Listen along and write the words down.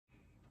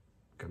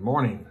Good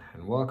morning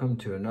and welcome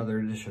to another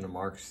edition of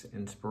Mark's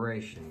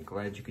Inspiration.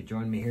 Glad you could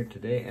join me here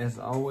today. As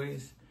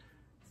always,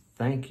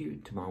 thank you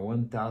to my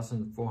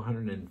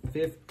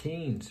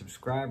 1,415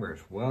 subscribers.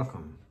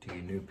 Welcome to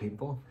you new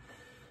people.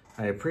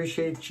 I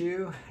appreciate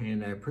you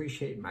and I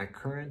appreciate my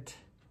current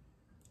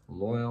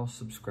loyal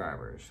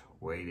subscribers.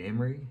 Wade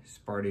Emery,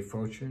 Sparty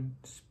Fortune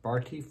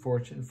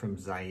from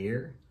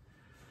Zaire,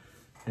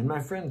 and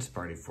my friend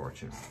Sparty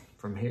Fortune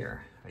from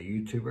here, a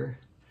YouTuber,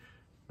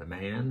 the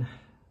man,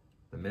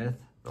 the myth,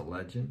 the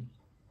legend,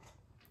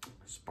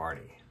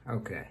 Sparty.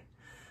 Okay,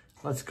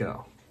 let's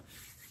go.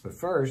 But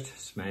first,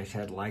 smash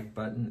that like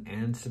button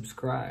and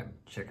subscribe.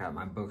 Check out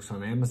my books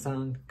on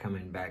Amazon,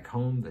 Coming Back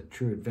Home, The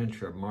True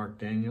Adventure of Mark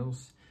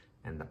Daniels,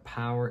 and The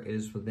Power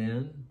Is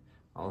Within.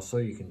 Also,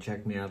 you can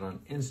check me out on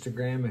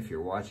Instagram if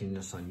you're watching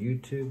this on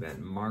YouTube at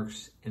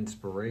Mark's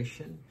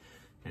Inspiration.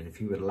 And if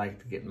you would like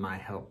to get my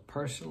help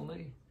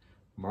personally,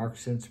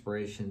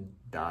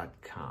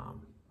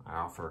 marksinspiration.com. I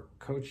offer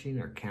coaching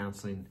or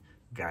counseling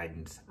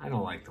guidance. I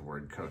don't like the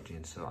word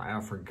coaching, so I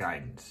offer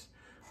guidance,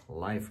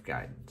 life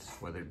guidance,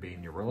 whether it be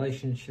in your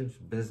relationships,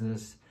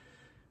 business,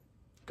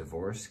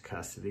 divorce,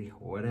 custody,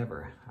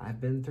 whatever.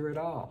 I've been through it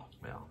all.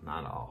 Well,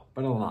 not all,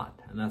 but a lot.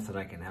 Enough that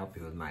I can help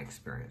you with my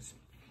experience.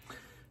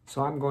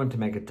 So I'm going to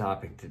make a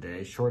topic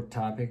today, short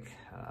topic.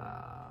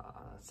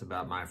 It's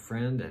about my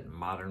friend at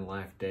Modern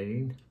Life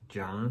Dating,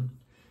 Jon.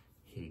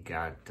 He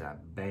got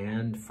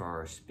banned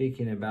for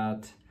speaking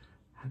about,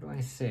 how do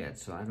I say it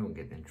so I don't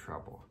get in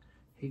trouble?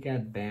 He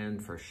got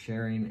banned for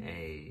sharing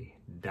a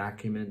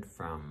document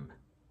from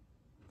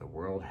the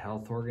World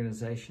Health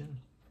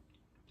Organization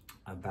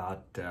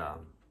about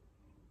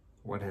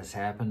what has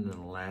happened in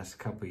the last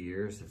couple of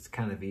years. It's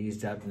kind of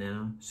eased up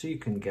now, so you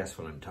can guess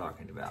what I'm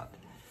talking about.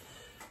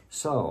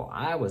 So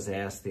I was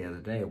asked the other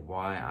day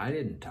why I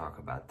didn't talk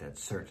about that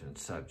certain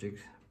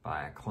subject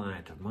by a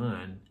client of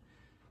mine.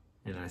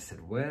 And I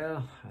said,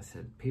 well,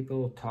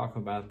 people talk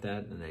about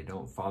that and they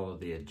don't follow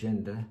the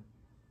agenda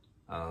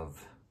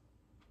of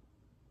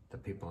the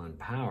people in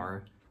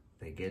power.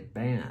 They get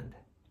banned.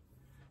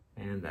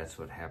 And that's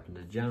what happened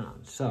to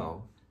Jon.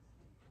 So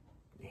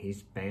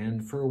he's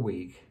banned for a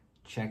week.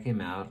 Check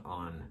him out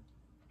on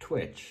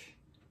Twitch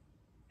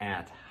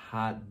at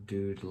Hot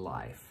Dude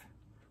Life.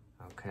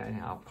 Okay,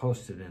 I'll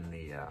post it in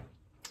the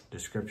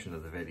description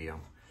of the video.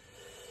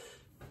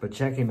 But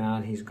check him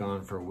out. He's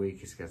gone for a week.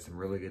 He's got some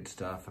really good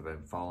stuff. I've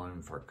been following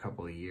him for a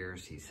couple of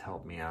years. He's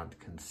helped me out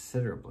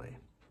considerably.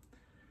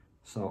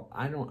 So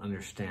I don't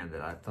understand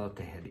it. I thought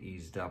they had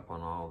eased up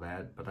on all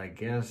that, but I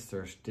guess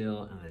there's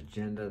still an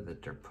agenda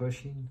that they're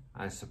pushing,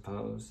 I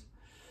suppose.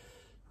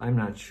 I'm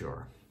not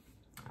sure.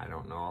 I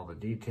don't know all the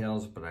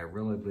details, but I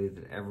really believe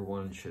that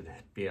everyone should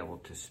be able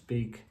to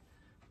speak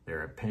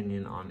their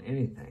opinion on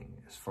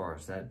anything as far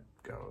as that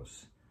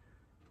goes.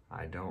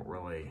 I don't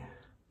want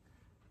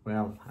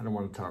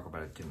to talk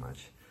about it too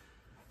much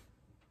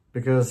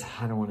because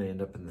I don't want to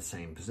end up in the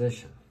same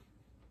position.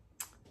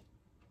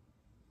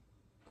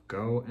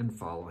 Go and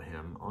follow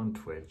him on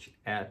Twitch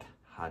at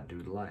Hot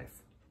Dude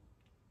Life.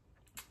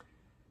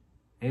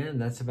 And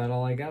that's about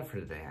all I got for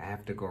today. I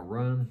have to go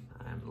run.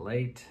 I'm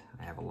late.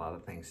 I have a lot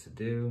of things to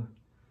do.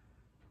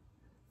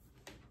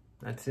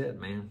 That's it,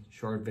 man.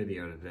 Short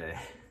video today.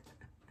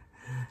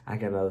 I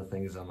got other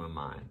things on my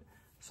mind.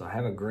 So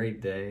have a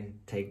great day.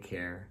 Take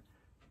care.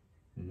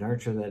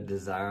 Nurture that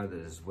desire that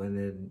is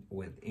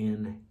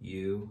within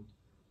you.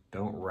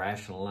 Don't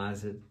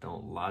rationalize it.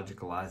 Don't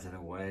logicalize it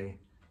away,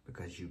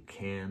 because you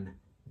can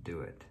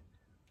do it.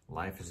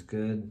 Life is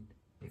good.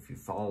 If you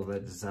follow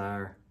that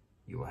desire,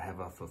 you will have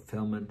a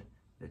fulfillment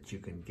that you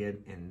can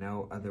get in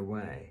no other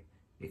way.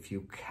 If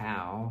you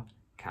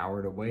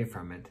cowered away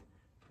from it,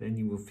 then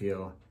you will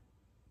feel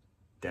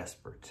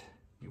desperate.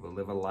 You will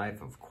live a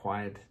life of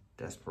quiet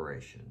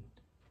desperation,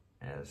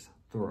 as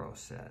Thoreau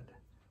said.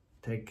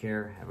 Take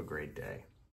care. Have a great day.